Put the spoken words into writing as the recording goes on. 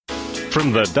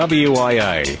From the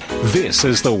WIA, this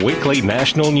is the weekly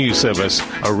national news service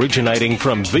originating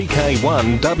from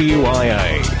VK1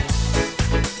 WIA.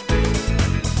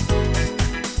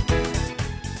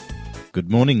 Good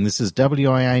morning, this is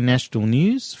WIA National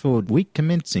News for week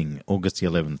commencing August the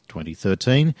 11th,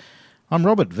 2013. I'm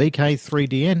Robert,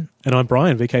 VK3DN. And I'm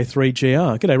Brian,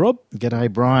 VK3GR. G'day, Rob.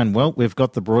 G'day, Brian. Well, we've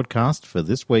got the broadcast for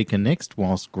this week and next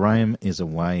whilst Graham is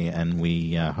away, and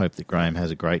we hope that Graham has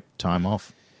a great time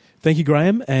off. Thank you,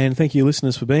 Graham, and thank you,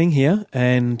 listeners, for being here.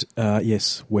 And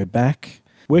yes, we're back.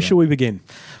 Where shall we begin?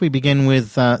 We begin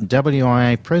with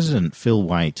WIA President Phil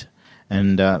Waite,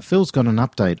 and Phil's got an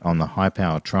update on the high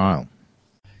power trial.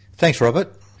 Thanks,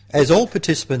 Robert. As all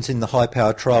participants in the high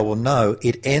power trial will know,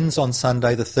 it ends on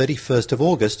Sunday the 31st of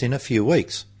August in a few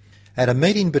weeks. At a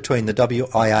meeting between the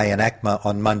WIA and ACMA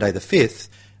on Monday the 5th,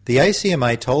 the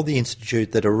ACMA told the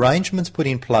Institute that arrangements put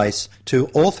in place to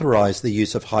authorise the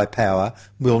use of high power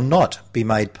will not be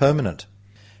made permanent.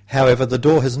 However, the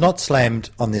door has not slammed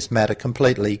on this matter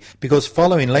completely because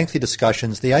following lengthy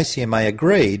discussions, the ACMA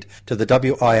agreed to the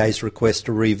WIA's request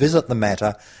to revisit the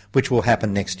matter, which will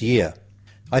happen next year.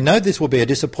 I know this will be a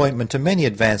disappointment to many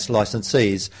advanced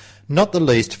licensees, not the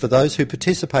least for those who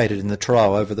participated in the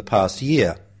trial over the past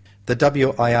year. The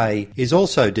WIA is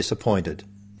also disappointed.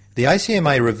 The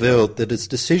ACMA revealed that its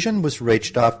decision was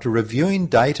reached after reviewing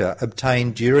data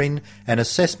obtained during an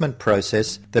assessment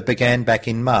process that began back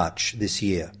in March this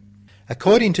year.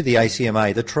 According to the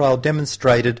ACMA, the trial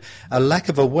demonstrated a lack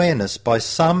of awareness by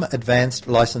some advanced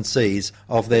licensees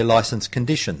of their licence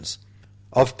conditions.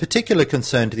 Of particular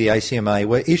concern to the ACMA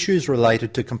were issues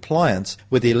related to compliance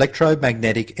with the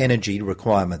electromagnetic energy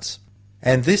requirements.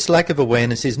 And this lack of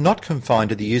awareness is not confined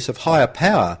to the use of higher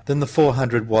power than the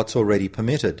 400 watts already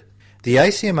permitted. The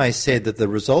ACMA said that the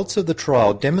results of the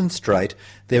trial demonstrate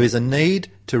there is a need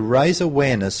to raise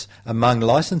awareness among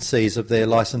licensees of their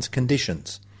licence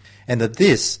conditions, and that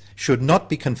this should not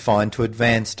be confined to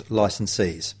advanced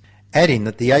licensees, adding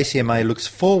that the ACMA looks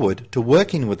forward to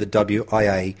working with the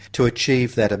WIA to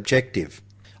achieve that objective.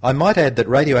 I might add that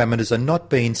radio amateurs are not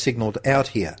being signalled out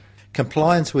here.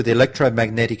 Compliance with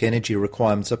electromagnetic energy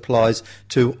requirements applies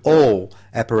to all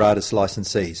apparatus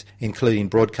licensees, including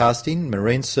broadcasting,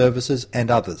 marine services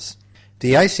and others.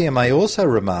 The ACMA also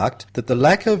remarked that the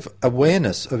lack of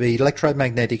awareness of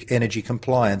electromagnetic energy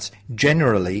compliance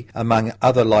generally among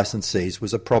other licensees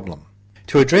was a problem.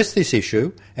 To address this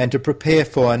issue and to prepare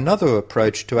for another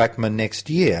approach to ACMA next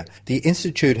year, the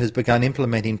Institute has begun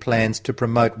implementing plans to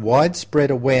promote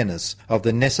widespread awareness of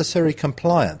the necessary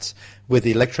compliance with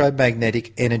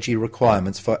electromagnetic energy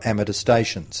requirements for amateur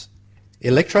stations.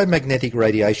 Electromagnetic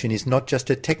radiation is not just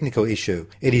a technical issue,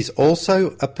 it is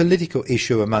also a political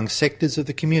issue among sectors of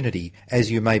the community,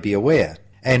 as you may be aware,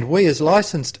 and we as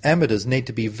licensed amateurs need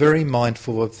to be very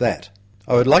mindful of that.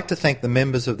 I would like to thank the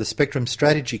members of the Spectrum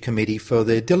Strategy Committee for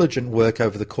their diligent work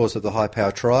over the course of the high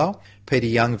power trial: Peter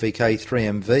Young,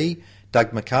 VK3MV,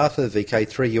 Doug MacArthur,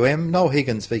 VK3UM, Noel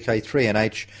Higgins,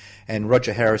 VK3NH, and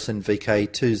Roger Harrison,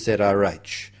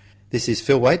 VK2ZRH. This is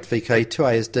Phil Waite,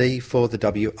 VK2ASD for the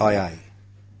WIA.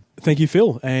 Thank you,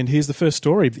 Phil. And here's the first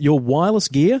story. Your wireless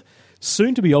gear,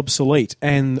 soon to be obsolete,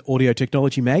 and Audio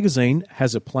Technology magazine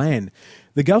has a plan.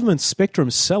 The government's Spectrum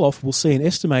sell-off will see an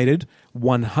estimated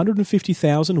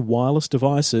 150,000 wireless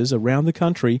devices around the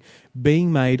country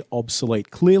being made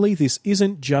obsolete. Clearly, this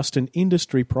isn't just an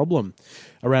industry problem.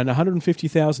 Around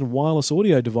 150,000 wireless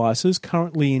audio devices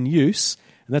currently in use,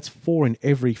 and that's 4 in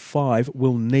every 5,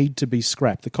 will need to be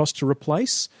scrapped. The cost to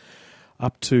replace,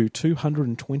 up to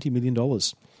 $220 million.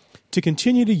 To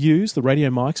continue to use the radio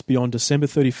mics beyond December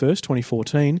 31st,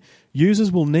 2014,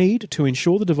 users will need to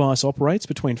ensure the device operates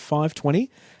between 520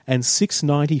 and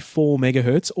 694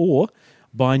 MHz or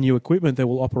buy new equipment that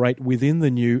will operate within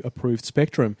the new approved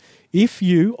spectrum. If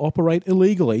you operate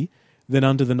illegally, then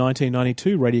under the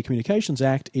 1992 Radio Communications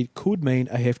Act, it could mean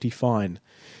a hefty fine.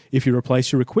 If you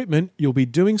replace your equipment, you'll be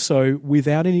doing so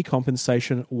without any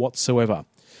compensation whatsoever.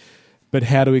 But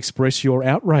how to express your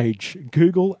outrage?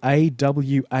 Google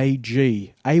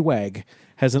AWAG. AWAG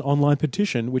has an online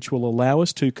petition which will allow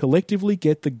us to collectively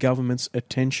get the government's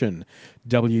attention.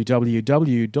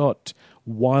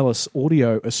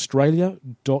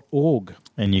 www.wirelessaudioaustralia.org.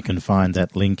 And you can find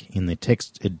that link in the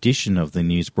text edition of the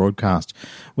news broadcast.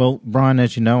 Well, Brian,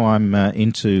 as you know, I'm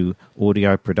into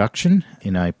audio production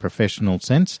in a professional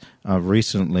sense. I've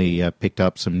recently picked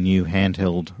up some new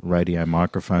handheld radio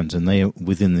microphones, and they're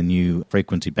within the new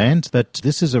frequency bands. But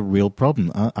this is a real problem.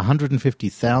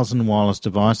 150,000 wireless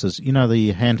devices. You know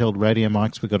the handheld radio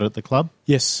mics we got at the club?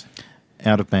 Yes.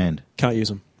 Out of band. Can't use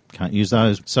them. Can't use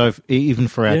those. So even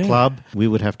for our Yeah. club, we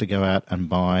would have to go out and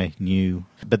buy new.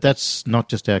 But that's not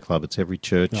just our club. It's every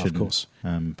church of course.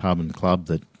 pub and club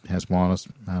that has wireless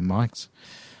mics.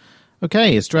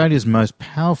 Okay, Australia's most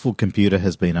powerful computer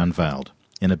has been unveiled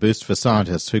in a boost for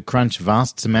scientists who crunch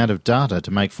vast amount of data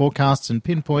to make forecasts and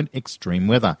pinpoint extreme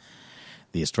weather.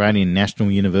 The Australian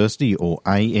National University, or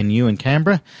ANU in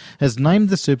Canberra, has named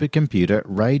the supercomputer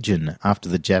Raijin after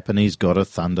the Japanese god of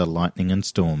thunder, lightning and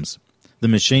storms. The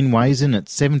machine weighs in at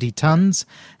 70 tonnes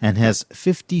and has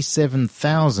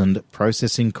 57,000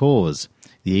 processing cores,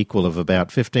 the equal of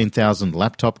about 15,000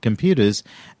 laptop computers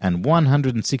and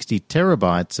 160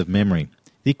 terabytes of memory,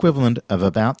 the equivalent of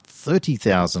about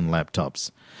 30,000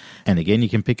 laptops. And again, you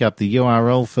can pick up the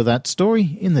URL for that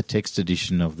story in the text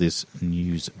edition of this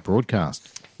news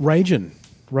broadcast. Raijin,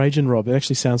 Rob, it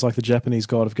actually sounds like the Japanese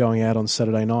god of going out on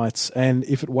Saturday nights. And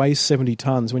if it weighs 70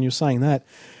 tonnes, when you're saying that,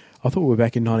 I thought we were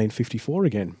back in 1954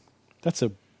 again. That's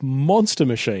a monster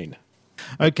machine.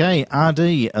 Okay,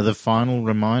 RD, the final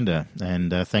reminder,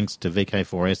 and thanks to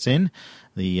VK4SN,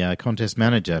 the contest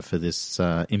manager, for this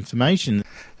information.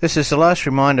 This is the last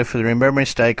reminder for the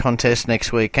Remembrance Day contest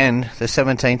next weekend, the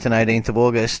 17th and 18th of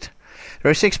August. There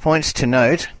are 6 points to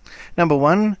note. Number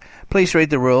 1, please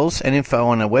read the rules and info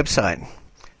on our website.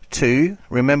 2,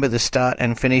 remember the start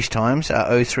and finish times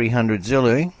are 0300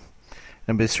 Zulu.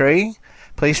 Number 3,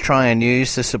 please try and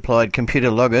use the supplied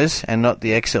computer loggers and not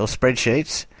the Excel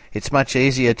spreadsheets. It's much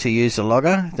easier to use a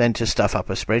logger than to stuff up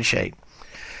a spreadsheet.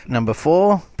 Number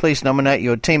 4, please nominate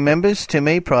your team members to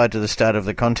me prior to the start of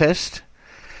the contest.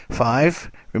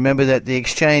 5, remember that the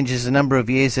exchange is the number of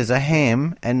years as a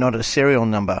ham and not a serial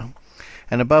number.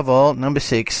 And above all, number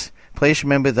 6, please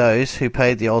remember those who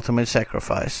paid the ultimate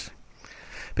sacrifice.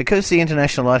 Because the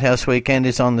International Lighthouse Weekend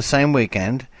is on the same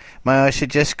weekend, may I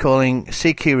suggest calling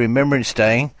CQ Remembrance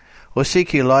Day or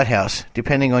CQ Lighthouse,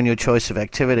 depending on your choice of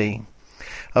activity.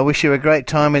 I wish you a great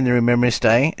time in the Remembrance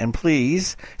Day, and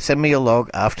please send me a log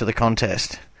after the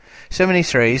contest.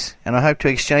 73s, and I hope to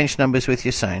exchange numbers with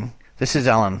you soon. This is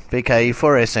Alan,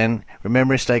 VKE4SN,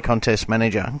 Remembrance Day Contest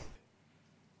Manager.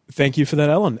 Thank you for that,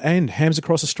 Alan. And Hams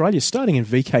Across Australia, starting in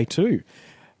VK2.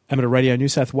 Amateur Radio New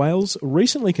South Wales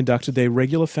recently conducted their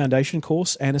regular foundation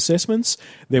course and assessments.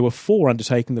 There were 4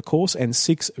 undertaking the course and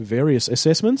 6 various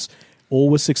assessments. All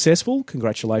were successful.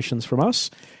 Congratulations from us.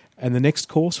 And the next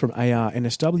course from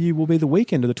ARNSW will be the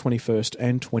weekend of the 21st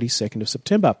and 22nd of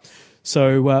September.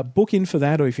 So book in for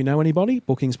that, or if you know anybody,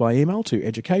 bookings by email to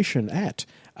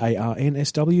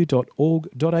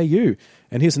education@arnsw.org.au.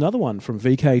 And here's another one from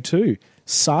VK2,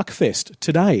 SARCFest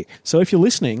today. So if you're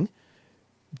listening,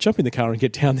 jump in the car and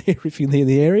get down there if you're near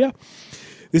the area.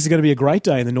 This is going to be a great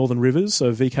day in the Northern Rivers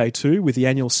of VK2 with the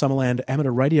annual Summerland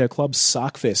Amateur Radio Club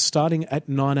SARCFest starting at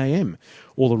 9 a.m.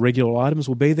 All the regular items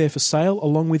will be there for sale,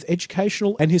 along with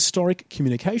educational and historic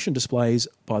communication displays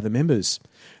by the members.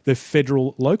 The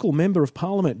Federal Local Member of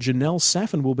Parliament, Janelle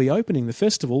Saffin, will be opening the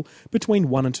festival between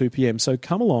 1 and 2 p.m, so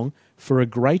come along for a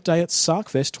great day at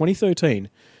SARCFest 2013.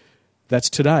 That's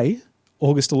today,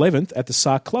 August 11th, at the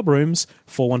SARC Club Rooms,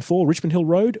 414 Richmond Hill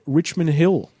Road, Richmond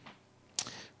Hill.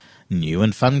 New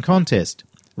and fun contest.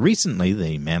 Recently,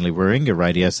 the Manly Warringah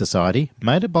Radio Society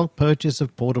made a bulk purchase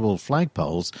of portable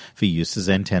flagpoles for use as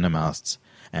antenna masts,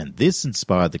 and this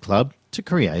inspired the club to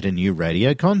create a new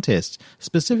radio contest,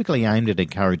 specifically aimed at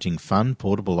encouraging fun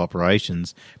portable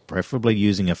operations, preferably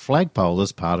using a flagpole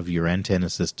as part of your antenna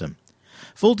system.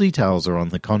 Full details are on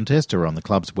the contest or on the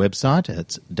club's website.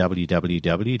 It's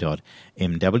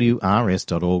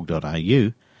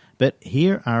www.mwrs.org.au, but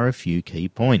here are a few key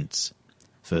points.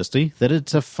 Firstly, that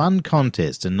it's a fun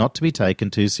contest and not to be taken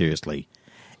too seriously.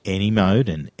 Any mode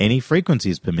and any frequency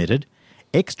is permitted.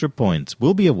 Extra points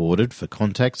will be awarded for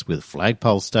contacts with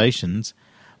flagpole stations.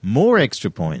 More extra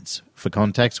points for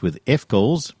contacts with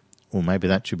F-calls, or maybe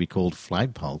that should be called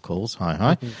flagpole calls.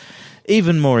 Hi.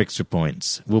 Even more extra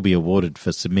points will be awarded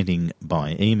for submitting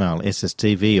by email,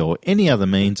 SSTV or any other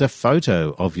means a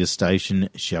photo of your station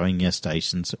showing your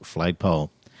station's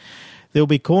flagpole. There will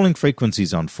be calling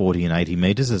frequencies on 40 and 80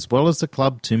 metres, as well as the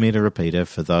club 2-metre repeater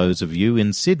for those of you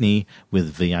in Sydney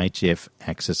with VHF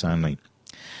access only.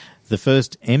 The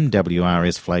first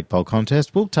MWRS flagpole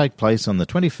contest will take place on the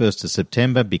 21st of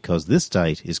September because this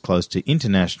date is close to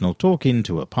International Talk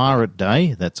Into a Pirate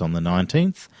Day, that's on the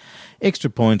 19th. Extra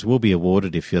points will be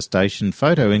awarded if your station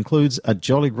photo includes a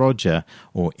Jolly Roger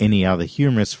or any other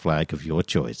humorous flag of your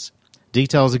choice.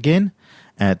 Details again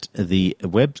at the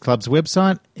club's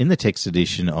website in the text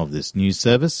edition of this news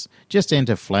service. Just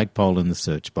enter flagpole in the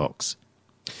search box.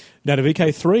 Now to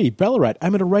VK3, Ballarat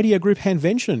Amateur Radio Group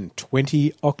Hamvention,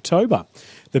 20 October.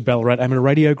 The Ballarat Amateur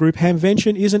Radio Group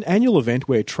Hamvention is an annual event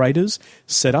where traders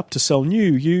set up to sell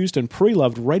new, used and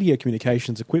pre-loved radio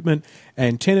communications equipment,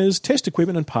 antennas, test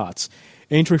equipment and parts.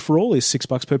 Entry for all is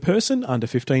 $6 per person, under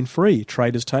 15 free.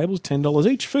 Traders' tables,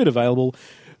 $10 each. Food available.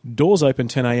 Doors open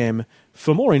 10 a.m.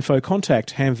 For more info,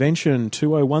 contact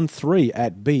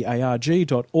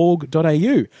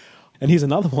hamvention2013@barg.org.au. And here's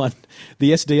another one,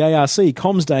 the SDARC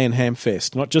Comms Day and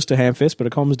Hamfest. Not just a Hamfest, but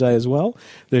a Comms Day as well.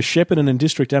 The Shepparton and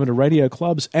District Amateur Radio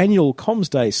Club's annual Comms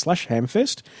Day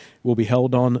 /Hamfest will be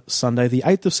held on Sunday the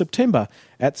 8th of September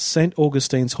at St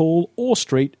Augustine's Hall, Orr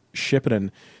Street, Shepparton.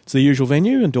 It's the usual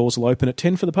venue and doors will open at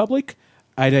 10 for the public,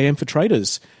 8 a.m. for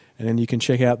traders. And then you can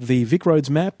check out the Vic Roads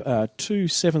map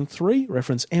 273,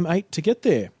 reference M8 to get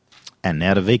there. And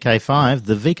now to VK5,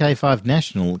 the VK5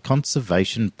 National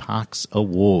Conservation Parks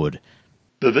Award.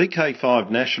 The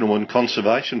VK5 National and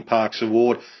Conservation Parks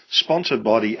Award, sponsored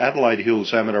by the Adelaide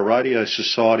Hills Amateur Radio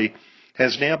Society,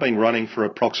 has now been running for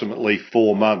approximately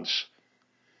 4 months.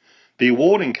 The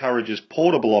award encourages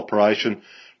portable operation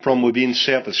from within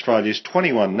South Australia's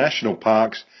 21 national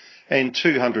parks and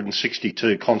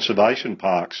 262 conservation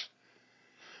parks.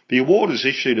 The award is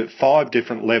issued at 5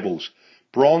 different levels: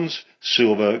 bronze,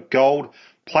 silver, gold,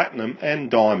 platinum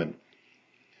and diamond.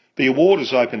 The award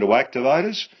is open to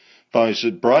activators, those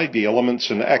that brave the elements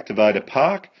and activate a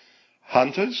park,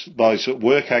 hunters, those that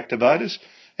work activators,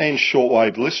 and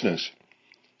shortwave listeners.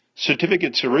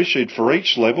 Certificates are issued for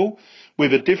each level,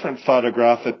 with a different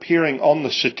photograph appearing on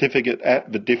the certificate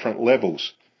at the different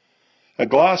levels. A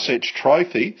glass-etched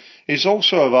trophy is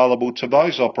also available to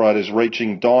those operators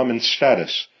reaching diamond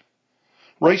status.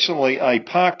 Recently, a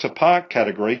park-to-park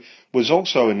category was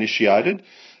also initiated,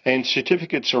 and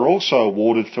certificates are also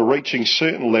awarded for reaching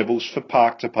certain levels for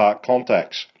park-to-park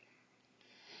contacts.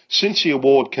 Since the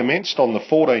award commenced on the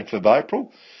 14th of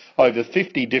April, over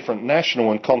 50 different national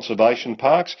and conservation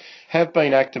parks have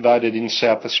been activated in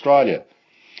South Australia,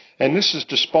 and this is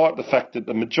despite the fact that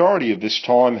the majority of this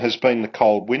time has been the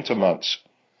cold winter months.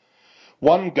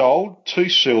 1 gold, 2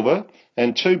 silver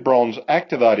and 2 bronze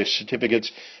activator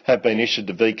certificates have been issued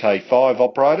to VK5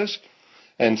 operators,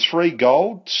 and 3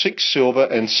 gold, 6 silver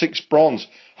and 6 bronze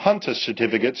hunter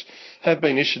certificates have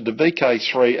been issued to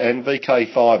VK3 and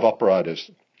VK5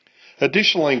 operators.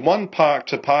 Additionally, 1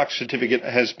 park-to-park certificate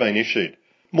has been issued.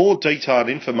 More detailed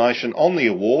information on the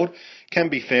award can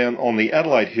be found on the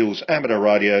Adelaide Hills Amateur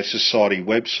Radio Society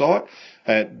website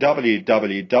at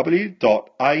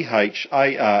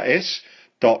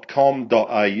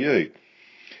www.ahars.com.au.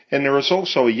 And there is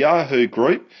also a Yahoo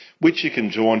group which you can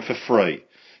join for free.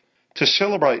 To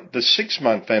celebrate the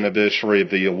 6-month anniversary of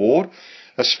the award,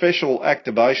 a special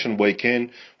activation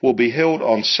weekend will be held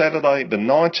on Saturday the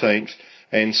 19th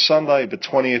and Sunday the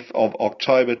 20th of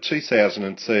October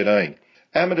 2013.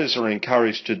 Amateurs are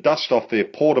encouraged to dust off their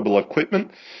portable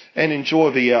equipment and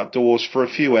enjoy the outdoors for a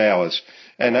few hours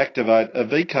and activate a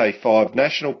VK5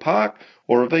 National Park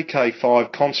or a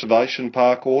VK5 Conservation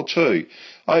Park or 2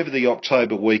 over the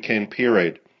October weekend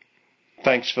period.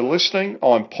 Thanks for listening.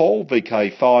 I'm Paul,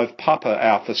 VK5 Papa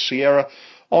Alpha Sierra,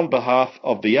 on behalf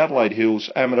of the Adelaide Hills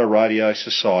Amateur Radio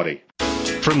Society.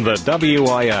 From the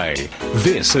WIA,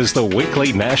 this is the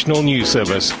weekly national news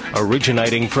service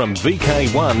originating from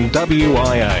VK1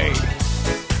 WIA.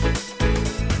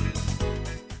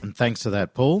 And thanks for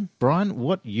that, Paul. Brian,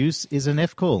 what use is an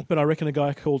F-call? But I reckon a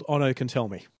guy called Ono can tell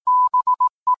me.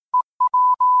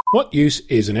 What use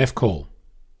is an F-call?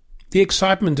 The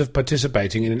excitement of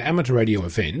participating in an amateur radio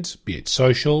event, be it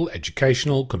social,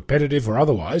 educational, competitive or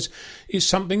otherwise, is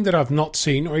something that I've not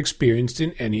seen or experienced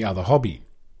in any other hobby.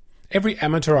 Every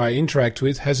amateur I interact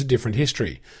with has a different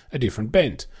history, a different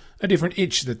bent, a different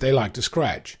itch that they like to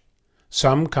scratch.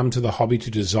 Some come to the hobby to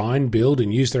design, build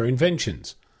and use their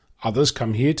inventions. Others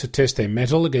come here to test their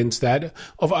mettle against that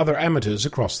of other amateurs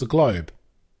across the globe.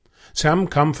 Some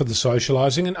come for the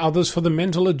socialising and others for the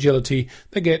mental agility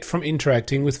they get from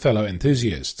interacting with fellow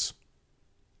enthusiasts.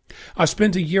 I've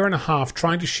spent 1.5 years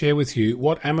trying to share with you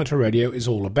what amateur radio is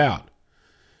all about.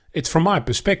 It's from my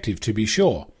perspective, to be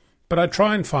sure, but I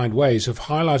try and find ways of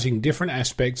highlighting different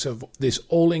aspects of this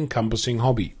all-encompassing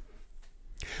hobby.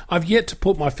 I've yet to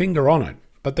put my finger on it,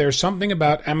 but there's something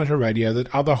about amateur radio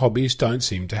that other hobbies don't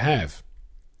seem to have.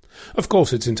 Of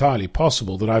course, it's entirely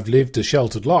possible that I've lived a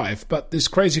sheltered life, but this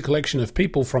crazy collection of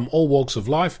people from all walks of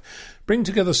life bring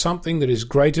together something that is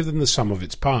greater than the sum of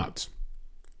its parts.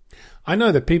 I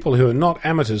know that people who are not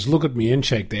amateurs look at me and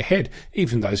shake their head,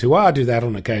 even those who are do that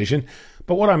on occasion,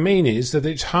 but what I mean is that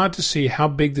it's hard to see how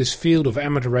big this field of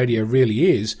amateur radio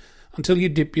really is until you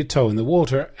dip your toe in the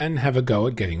water and have a go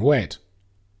at getting wet.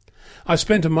 I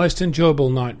spent a most enjoyable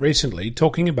night recently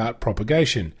talking about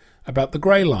propagation, about the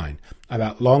grey line,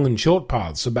 about long and short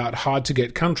paths, about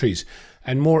hard-to-get countries,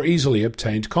 and more easily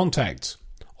obtained contacts,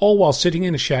 all while sitting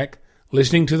in a shack,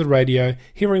 listening to the radio,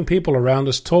 hearing people around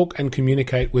us talk and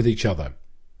communicate with each other.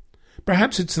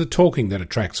 Perhaps it's the talking that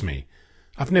attracts me.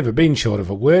 I've never been short of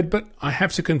a word, but I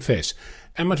have to confess,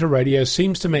 amateur radio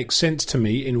seems to make sense to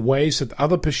me in ways that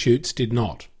other pursuits did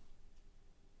not.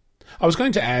 I was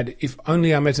going to add, if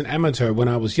only I met an amateur when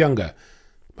I was younger,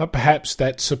 but perhaps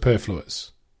that's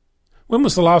superfluous. When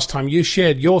was the last time you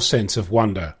shared your sense of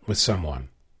wonder with someone?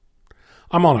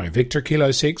 I'm Ono, Victor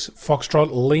Kilo 6, Foxtrot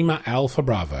Lima Alpha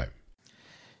Bravo.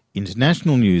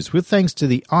 International news with thanks to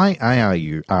the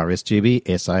IARU,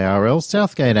 RSGB, SARL,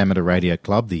 Southgate Amateur Radio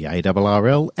Club, the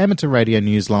ARRL, Amateur Radio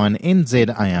Newsline,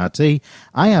 NZART,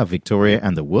 AR Victoria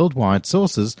and the worldwide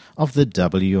sources of the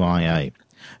WIA.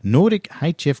 Nordic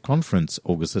HF Conference,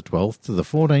 August the 12th to the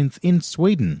 14th in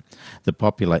Sweden. The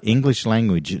popular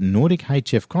English-language Nordic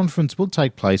HF Conference will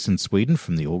take place in Sweden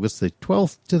from the August the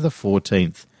 12th to the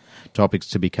 14th. Topics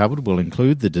to be covered will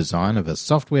include the design of a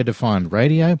software-defined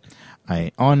radio,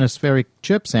 an ionospheric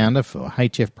chirp sounder for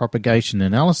HF propagation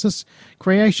analysis,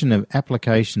 creation of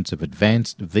applications of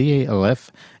advanced VLF,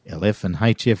 LF and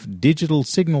HF digital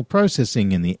signal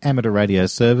processing in the amateur radio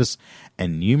service,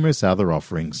 and numerous other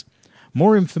offerings.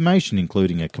 More information,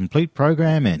 including a complete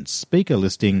program and speaker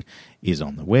listing, is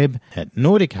on the web at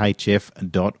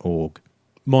nordichf.org.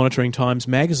 Monitoring Times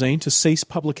magazine to cease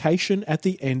publication at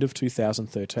the end of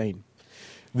 2013.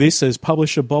 This as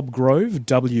publisher Bob Grove,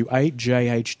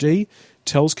 W8JHD,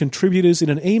 tells contributors in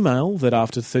an email that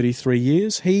after 33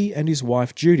 years, he and his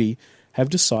wife Judy have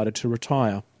decided to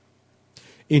retire.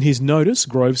 In his notice,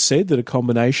 Grove said that a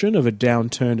combination of a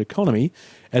downturned economy,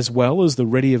 as well as the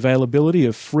ready availability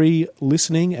of free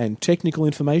listening and technical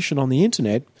information on the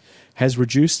internet, has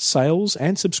reduced sales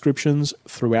and subscriptions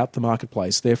throughout the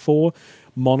marketplace. Therefore,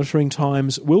 Monitoring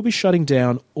Times will be shutting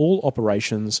down all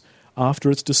operations after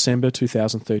its December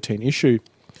 2013 issue.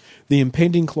 The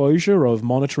impending closure of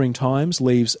Monitoring Times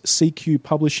leaves CQ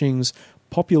Publishing's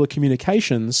Popular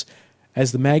Communications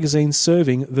as the magazine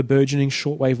serving the burgeoning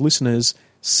shortwave listeners,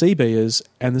 CBers,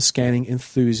 and the scanning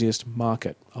enthusiast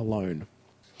market alone.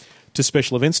 To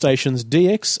special event stations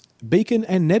DX, Beacon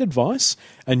and Net Advice,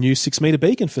 a new 6-metre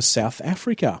beacon for South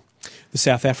Africa. The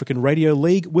South African Radio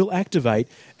League will activate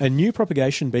a new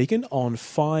propagation beacon on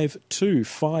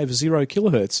 5250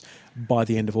 kHz by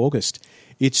the end of August.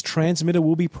 Its transmitter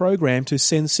will be programmed to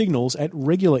send signals at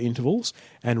regular intervals,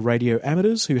 and radio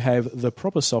amateurs who have the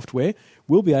proper software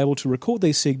will be able to record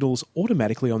these signals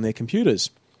automatically on their computers.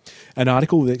 An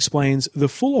article that explains the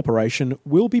full operation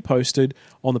will be posted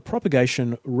on the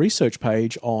propagation research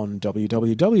page on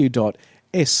www.sarl.org.za,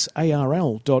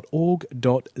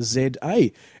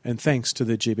 and thanks to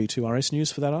the GB2RS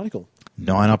News for that article.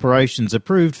 9 operations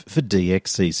approved for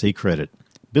DXCC credit.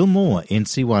 Bill Moore,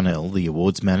 NC1L, the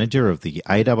awards manager of the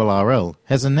ARRL,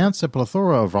 has announced a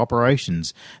plethora of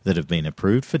operations that have been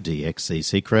approved for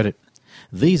DXCC credit.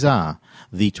 These are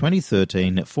the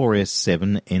 2013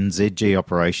 4S7 NZG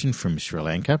operation from Sri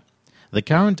Lanka, the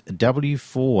current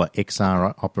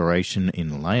W4XR operation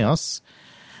in Laos,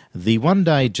 the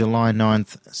one-day July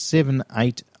 9th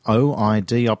 780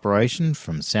 ID operation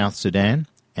from South Sudan,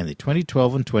 and the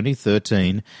 2012 and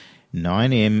 2013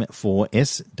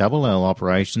 9M4SLL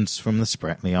operations from the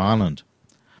Spratly Island.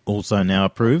 Also now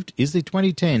approved is the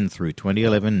 2010 through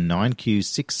 2011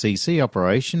 9Q6CC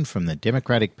operation from the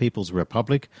Democratic People's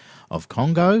Republic of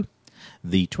Congo,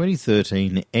 the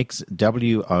 2013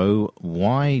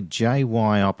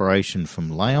 XWOYJY operation from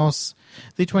Laos,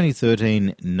 the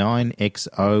 2013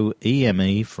 9XO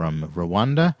EME from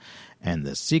Rwanda, and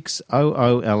the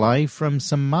 600LA from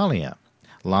Somalia.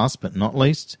 Last but not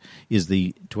least is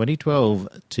the 2012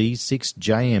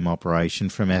 T6JM operation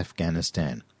from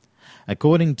Afghanistan.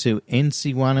 According to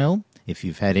NC1L, if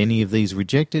you've had any of these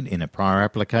rejected in a prior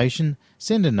application,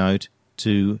 send a note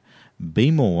to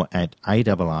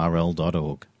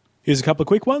bmore@arrl.org. Here's a couple of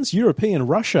quick ones. European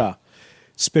Russia.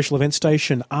 Special Event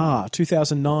Station R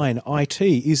 2009 IT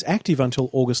is active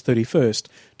until August 31st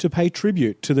to pay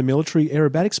tribute to the military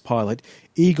aerobatics pilot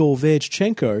Igor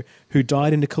Verchenko, who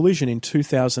died in a collision in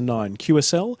 2009.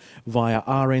 QSL via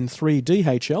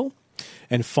RN3DHL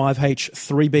and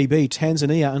 5H3BB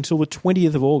Tanzania until the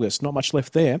 20th of August. Not much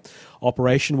left there.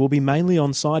 Operation will be mainly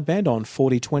on sideband on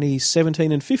 40, 20,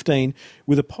 17 and 15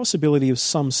 with a possibility of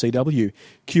some CW.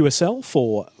 QSL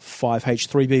for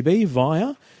 5H3BB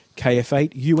via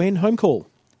KF8 UN home call.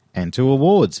 And 2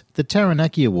 awards. The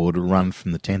Taranaki Award will run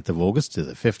from the 10th of August to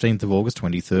the 15th of August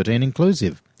 2013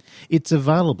 inclusive. It's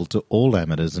available to all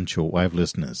amateurs and shortwave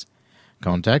listeners.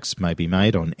 Contacts may be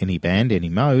made on any band, any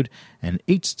mode, and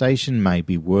each station may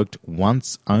be worked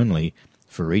once only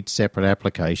for each separate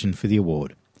application for the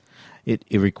award. It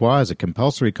requires a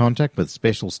compulsory contact with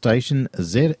special station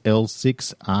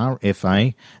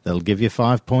ZL6RFA. That'll give you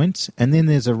 5 points, and then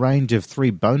there's a range of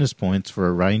 3 bonus points for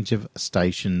a range of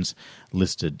stations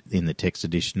listed in the text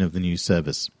edition of the new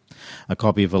service. A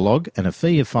copy of a log and a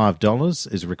fee of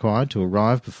 $5 is required to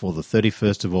arrive before the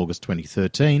 31st of August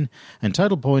 2013, and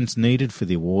total points needed for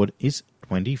the award is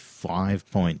 25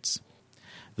 points.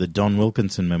 The Don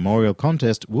Wilkinson Memorial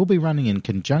Contest will be running in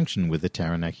conjunction with the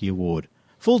Taranaki Award.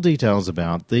 Full details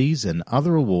about these and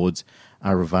other awards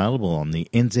are available on the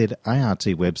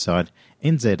NZART website,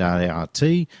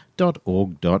 nzart.org.nz.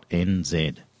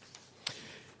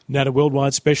 Now to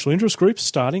worldwide special interest groups,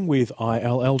 starting with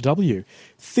ILLW.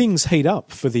 Things heat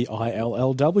up for the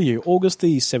ILLW. August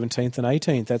the 17th and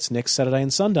 18th, that's next Saturday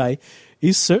and Sunday,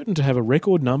 is certain to have a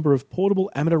record number of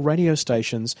portable amateur radio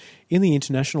stations in the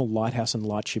International Lighthouse and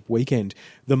Lightship Weekend.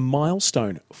 The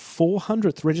milestone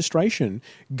 400th registration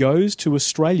goes to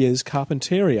Australia's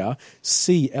Carpentaria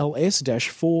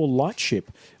CLS-4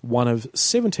 Lightship, one of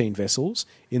 17 vessels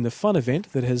in the fun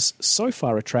event that has so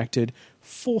far attracted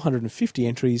 450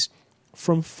 entries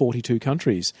from 42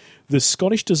 countries. The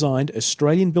Scottish-designed,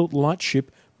 Australian-built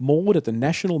lightship moored at the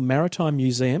National Maritime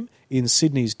Museum in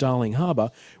Sydney's Darling Harbour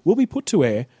will be put to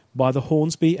air by the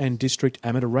Hornsby and District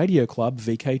Amateur Radio Club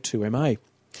VK2MA.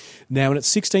 Now in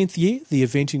its 16th year, the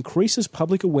event increases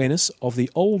public awareness of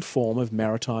the old form of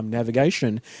maritime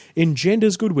navigation,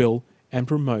 engenders goodwill and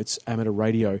promotes amateur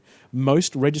radio.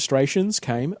 Most registrations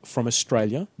came from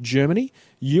Australia, Germany,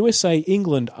 USA,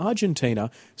 England,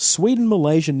 Argentina, Sweden,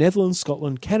 Malaysia, Netherlands,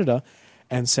 Scotland, Canada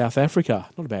and South Africa.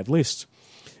 Not a bad list.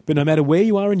 But no matter where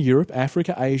you are in Europe,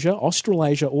 Africa, Asia,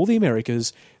 Australasia or the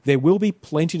Americas, there will be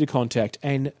plenty to contact,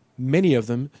 and many of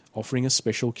them offering a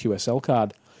special QSL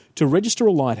card. To register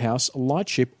a lighthouse, a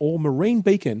lightship or marine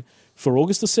beacon for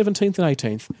August the 17th and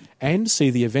 18th and see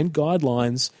the event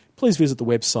guidelines, please visit the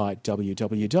website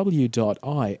www.illw.net.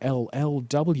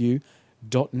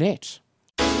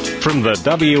 From the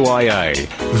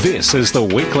WIA, this is the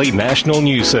weekly national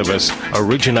news service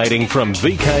originating from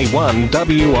VK1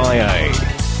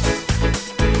 WIA.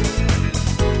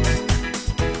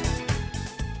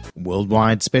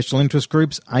 Worldwide Special Interest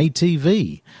Groups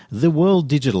ATV, the World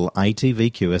Digital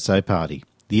ATV QSO Party.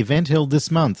 The event held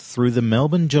this month through the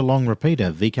Melbourne Geelong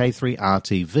repeater VK3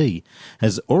 RTV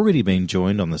has already been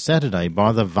joined on the Saturday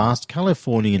by the vast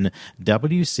Californian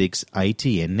W6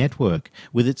 ATN network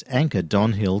with its anchor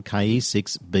Don Hill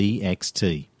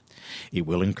KE6BXT. It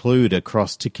will include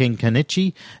across to Ken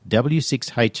Kanichi,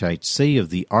 W6HHC of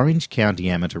the Orange County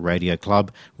Amateur Radio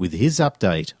Club, with his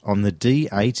update on the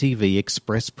DATV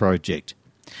Express project.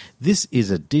 This is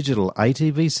a digital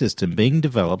ATV system being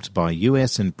developed by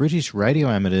US and British radio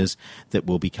amateurs that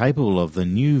will be capable of the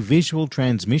new visual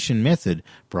transmission method,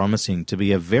 promising to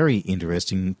be a very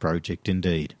interesting project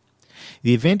indeed.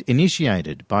 The event,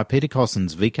 initiated by Peter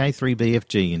Cosson's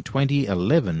VK3BFG in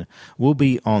 2011, will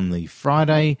be on the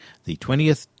Friday the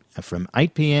 20th from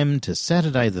 8 p.m. to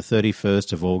Saturday the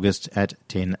 31st of August at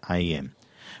 10 a.m,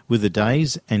 with the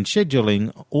days and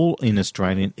scheduling all in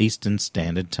Australian Eastern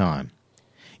Standard Time.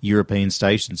 European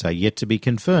stations are yet to be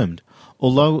confirmed,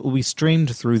 although it will be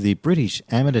streamed through the British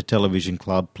Amateur Television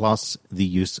Club plus the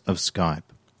use of Skype.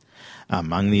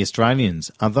 Among the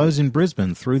Australians are those in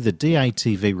Brisbane through the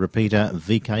DATV repeater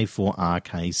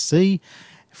VK4RKC,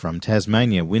 from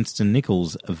Tasmania Winston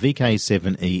Nichols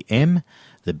VK7EM,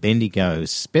 the Bendigo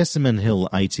Specimen Hill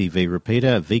ATV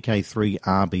repeater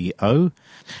VK3RBO,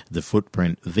 the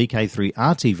Footprint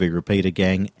VK3RTV repeater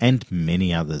gang and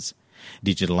many others.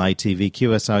 Digital ATV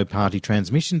QSO party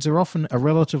transmissions are often a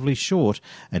relatively short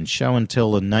and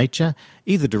show-and-tell in nature,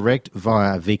 either direct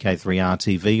via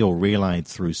VK3RTV or relayed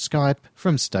through Skype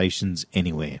from stations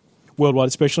anywhere.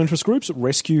 Worldwide Special Interest Groups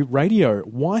Rescue Radio.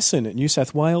 Wyson, New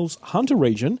South Wales, Hunter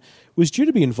region was due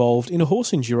to be involved in a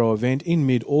horse enduro event in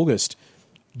mid-August.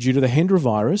 Due to the Hendra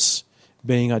virus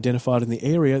being identified in the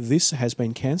area, this has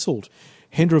been cancelled.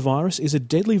 Hendra virus is a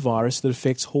deadly virus that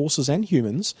affects horses and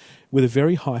humans with a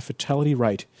very high fatality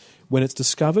rate. When it's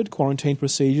discovered, quarantine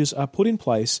procedures are put in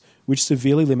place which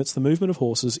severely limits the movement of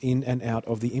horses in and out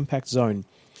of the impact zone.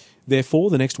 Therefore,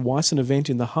 the next Wyson event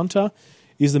in the Hunter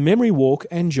is the Memory Walk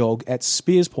and Jog at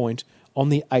Spears Point on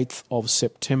the 8th of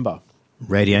September.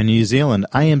 Radio New Zealand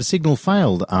AM signal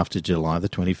failed after July the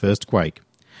 21st quake.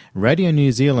 Radio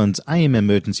New Zealand's AM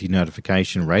emergency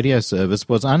notification radio service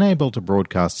was unable to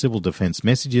broadcast civil defence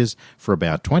messages for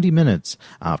about 20 minutes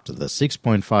after the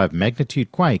 6.5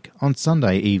 magnitude quake on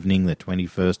Sunday evening the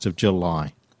 21st of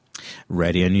July.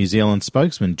 Radio New Zealand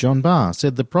spokesman John Barr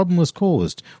said the problem was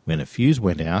caused when a fuse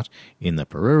went out in the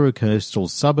Paruru coastal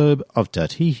suburb of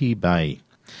Tatihi Bay.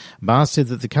 Barr said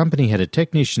that the company had a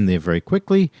technician there very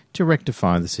quickly to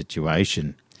rectify the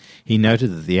situation. He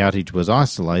noted that the outage was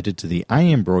isolated to the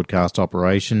AM broadcast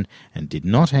operation and did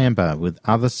not hamper with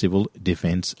other civil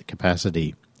defence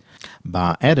capacity.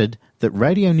 Barr added that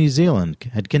Radio New Zealand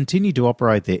had continued to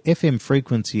operate their FM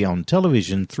frequency on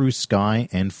television through Sky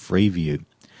and Freeview.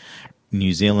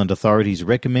 New Zealand authorities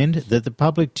recommend that the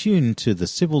public tune to the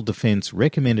Civil Defence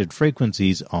recommended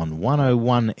frequencies on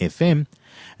 101 FM,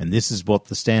 and this is what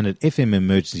the standard FM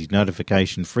emergency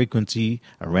notification frequency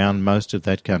around most of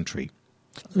that country.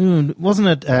 Wasn't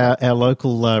it our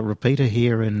local repeater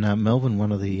here in Melbourne,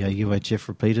 one of the UHF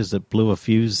repeaters that blew a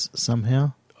fuse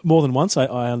somehow? More than once,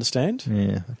 I understand.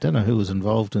 Yeah, I don't know who was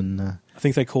involved in... I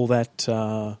think they call that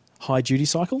high-duty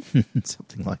cycle.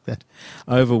 Something like that.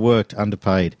 Overworked,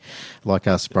 underpaid, like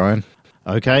us, Brian.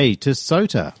 Okay, to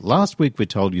SOTA. Last week we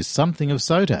told you something of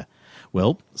SOTA.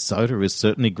 Well, SOTA is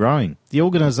certainly growing. The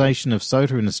organisation of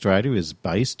SOTA in Australia is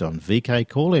based on VK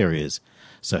call areas.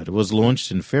 SOTA was launched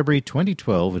in February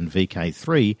 2012 in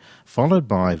VK3, followed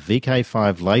by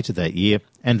VK5 later that year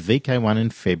and VK1 in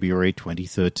February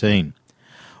 2013.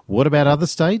 What about other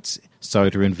states?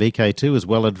 SOTA in VK2 is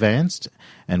well advanced,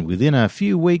 and within a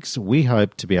few weeks we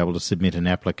hope to be able to submit an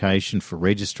application for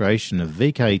registration of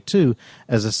VK2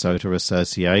 as a SOTA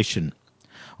association.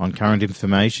 On current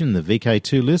information, the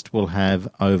VK2 list will have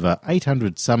over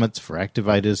 800 summits for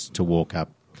activators to walk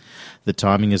up. The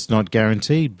timing is not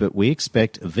guaranteed, but we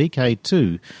expect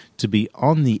VK2 to be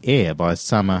on the air by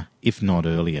summer, if not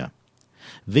earlier.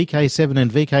 VK7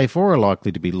 and VK4 are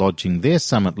likely to be lodging their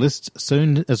summit lists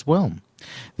soon as well.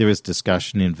 There is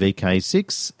discussion in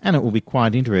VK6, and it will be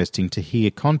quite interesting to hear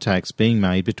contacts being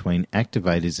made between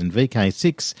activators in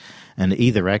VK6 and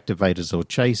either activators or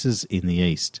chasers in the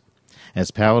east.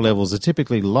 As power levels are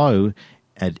typically low,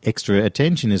 extra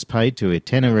attention is paid to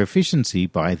antenna efficiency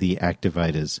by the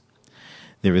activators.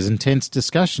 There is intense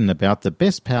discussion about the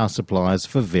best power supplies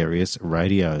for various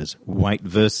radios. Weight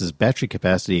versus battery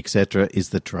capacity, etc. is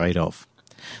the trade-off.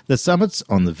 The summits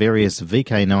on the various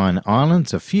VK9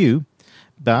 islands are few,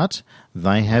 but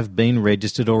they have been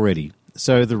registered already.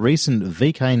 So the recent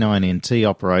VK9NT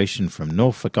operation from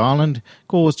Norfolk Island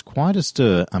caused quite a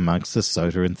stir amongst the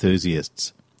SOTA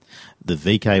enthusiasts. The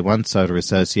VK1 SOTA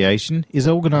Association is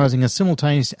organising a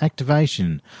simultaneous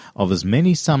activation of as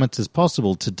many summits as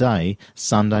possible today,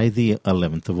 Sunday the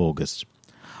 11th of August.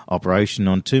 Operation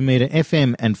on 2-metre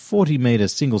FM and 40-metre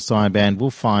single sideband will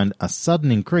find a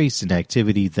sudden increase in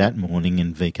activity that morning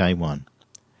in VK1.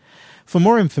 For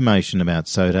more information about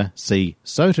SOTA, see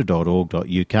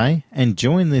sota.org.uk and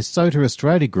join the SOTA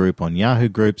Australia group on Yahoo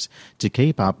Groups to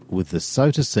keep up with the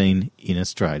SOTA scene in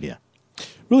Australia.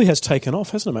 Really has taken off,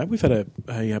 hasn't it, mate? We've had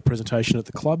a presentation at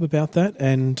the club about that,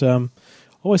 and I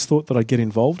always thought that I'd get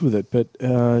involved with it, but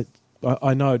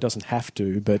I know it doesn't have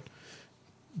to, but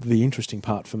the interesting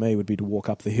part for me would be to walk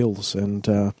up the hills.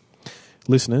 And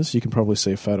listeners, you can probably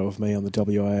see a photo of me on the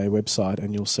WIA website,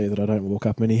 and you'll see that I don't walk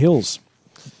up many hills.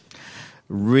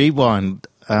 Rewind.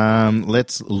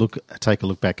 Let's take a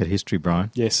look back at history,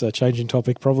 Brian. Yes, a changing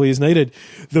topic probably is needed.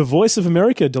 The Voice of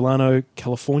America Delano,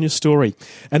 California story.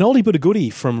 An oldie but a goodie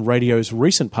from radio's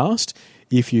recent past.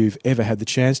 If you've ever had the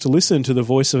chance to listen to the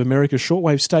Voice of America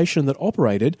shortwave station that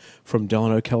operated from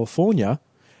Delano, California,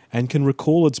 and can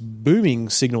recall its booming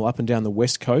signal up and down the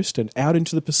West Coast and out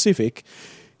into the Pacific,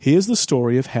 here's the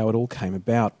story of how it all came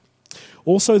about.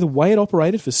 Also, the way it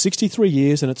operated for 63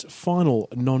 years and its final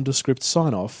nondescript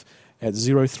sign-off at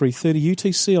 0330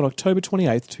 UTC on October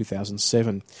 28,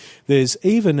 2007. There's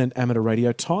even an amateur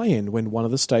radio tie-in when one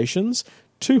of the station's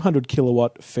 200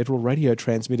 kilowatt federal radio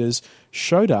transmitters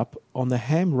showed up on the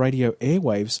ham radio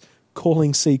airwaves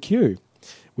calling CQ.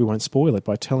 We won't spoil it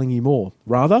by telling you more.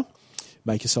 Rather,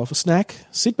 make yourself a snack,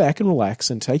 sit back and relax,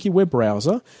 and take your web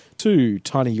browser to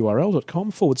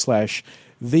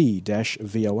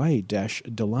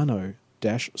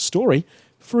tinyurl.com/the-voa-delano-story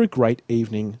for a great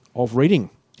evening of reading.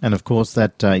 And of course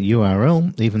that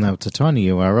URL, even though it's a tiny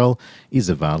URL, is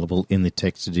available in the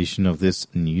text edition of this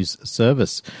news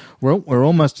service. Well, we're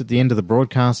almost at the end of the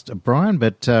broadcast, Brian,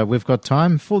 but we've got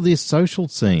time for the social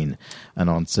scene. And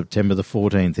on September the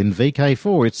 14th in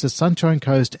VK4, it's the Sunshine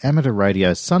Coast Amateur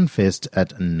Radio Sunfest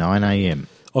at 9 a.m.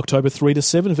 October 3 to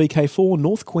 7, VK4,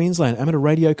 North Queensland Amateur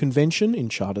Radio Convention in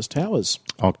Charters Towers.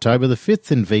 October the 5th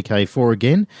in VK4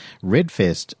 again,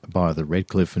 Redfest by the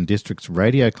Redcliffe and Districts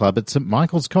Radio Club at St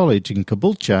Michael's College in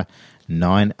Caboolture,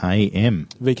 9 a.m.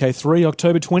 VK3,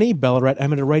 October 20, Ballarat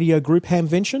Amateur Radio Group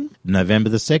Hamvention. November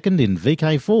the 2nd in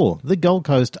VK4, the Gold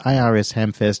Coast ARS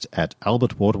Hamfest at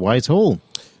Albert Waterways Hall.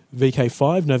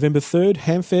 VK5, November 3rd,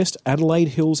 Hamfest, Adelaide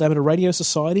Hills Amateur Radio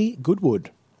Society,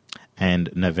 Goodwood. And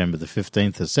November the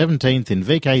 15th to 17th in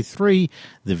VK3,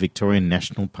 the Victorian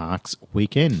National Parks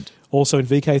Weekend. Also in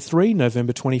VK3,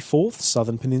 November 24th,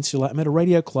 Southern Peninsula Amateur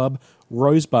Radio Club,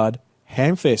 Rosebud,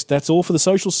 Hamfest. That's all for the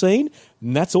social scene,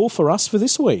 and that's all for us for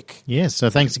this week. Yes, so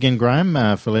thanks again,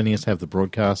 Graham, for letting us have the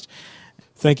broadcast.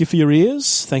 Thank you for your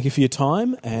ears, thank you for your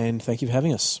time, and thank you for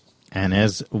having us. And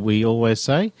as we always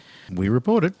say, we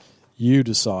report it. You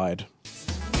decide.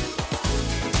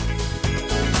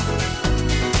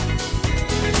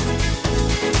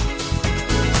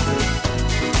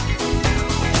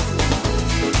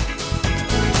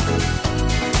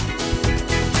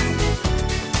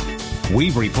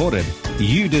 We've reported,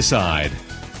 you decide.